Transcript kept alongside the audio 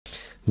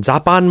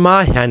जापानमा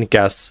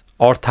ह्यान्डक्यास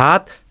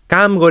अर्थात्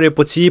काम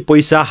गरेपछि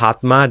पैसा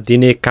हातमा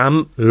दिने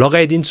काम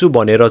लगाइदिन्छु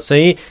भनेर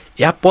चाहिँ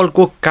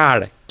एप्पलको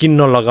कार्ड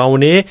किन्न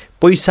लगाउने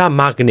पैसा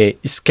माग्ने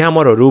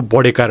स्क्यामरहरू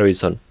बढेका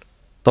रहेछन्।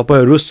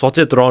 तपाईहरु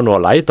सचेत रहनु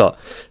होला है त।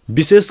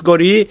 विशेष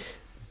गरी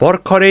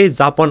भर्खरै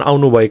जापान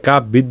आउनुभएका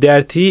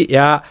विद्यार्थी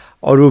या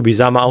अरु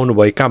भिजामा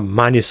आउनुभएका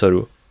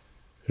मानिसहरू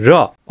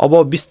र अब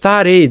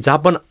बिस्तारै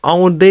जापान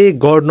आउँदै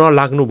गर्न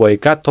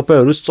लाग्नुभएका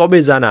तपाईहरु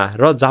सबैजना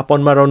र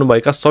जापानमा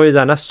रहनुभएका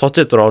सबैजना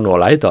सचेत रहनु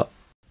होला है त।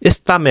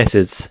 यस्ता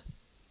मेसेज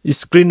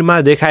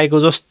स्क्रिनमा देखाएको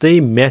जस्तै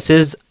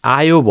मेसेज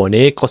आयो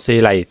भने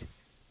कसैलाई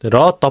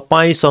र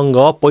तपाईसँग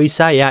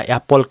पैसा या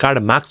एप्पल कार्ड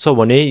माग्छ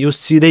भने यो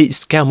सिधै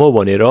स्क्याम हो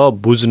भनेर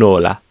बुझ्नु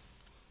होला।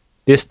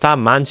 त्यस्ता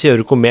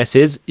मान्छेहरुको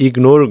मेसेज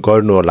इग्नोर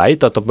गर्नु होला है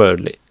त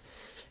तपाईहरुले।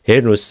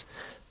 हेर्नुस्,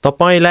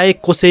 तपाईलाई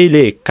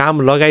कसैले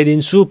काम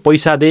लगाइदिन्छु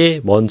पैसा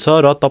दे भन्छ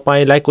र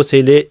तपाईलाई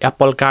कसैले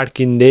एप्पल कार्ड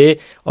किन्दे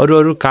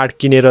अरु कार्ड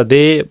किनेर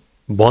दे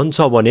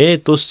भन्छ भने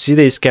त्यो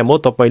सिधै स्क्याम हो,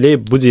 तपाईले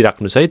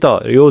बुझिराख्नुस् है त।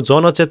 यो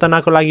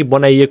जनचेतनाको लागि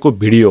बनाइएको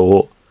भिडियो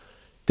हो।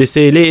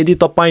 त्यसैले यदि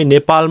तपाई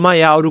नेपालमा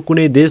या अरु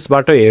कुनै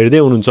देशबाट हेर्दै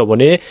हुनुहुन्छ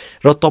भने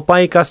र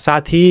तपाईका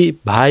साथी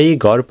भाइ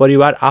घर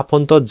परिवार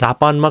आफन्त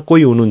जापानमा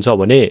कोही हुनुहुन्छ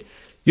भने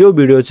यो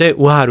भिडियो चाहिँ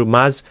उहाँहरु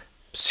माझ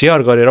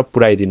शेयर गरेर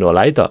पुर्याइदिनु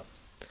होला है त।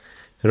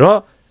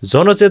 र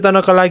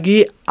जनचेतनाका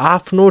लागि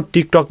आफ्नो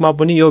टिकटकमा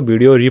पनि यो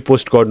भिडियो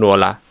रिपोस्ट गर्नु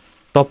होला।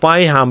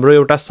 तपाई हाम्रो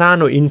एउटा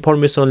सानो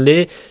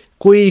इन्फर्मेसनले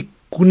कोही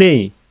कुनै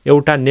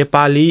एउटा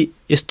नेपाली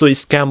यस्तो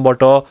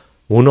स्क्यामबाट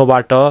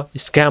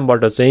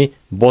चाहिँ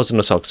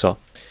बच्न सक्छ।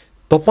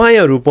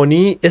 तपाईहरु पनि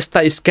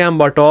यस्ता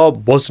स्क्यामबाट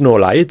बच्नु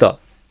होला है त।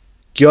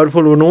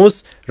 केयरफुल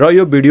हुनुहोस् र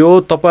यो भिडियो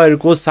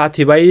तपाईहरुको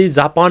साथीभाइ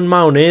जापानमा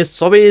हुने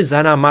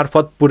सबैजना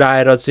मार्फत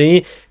पुर्याएर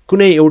चाहिँ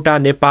कुनै एउटा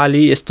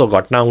नेपाली यस्तो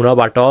घटना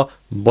हुनबाट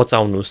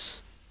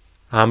बचाउनुस्।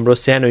 हाम्रो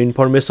सानो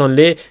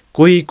इन्फर्मेसनले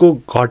कोहीको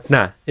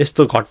घटना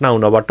यस्तो घटना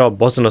हुनबाट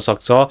बच्न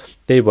सक्छ।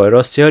 त्यही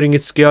भएर शेयरिङ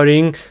इज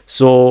केयरिङ।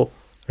 सो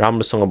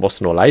राम्रोसँग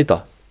बस्नु होला है त।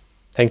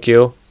 Thank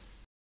you.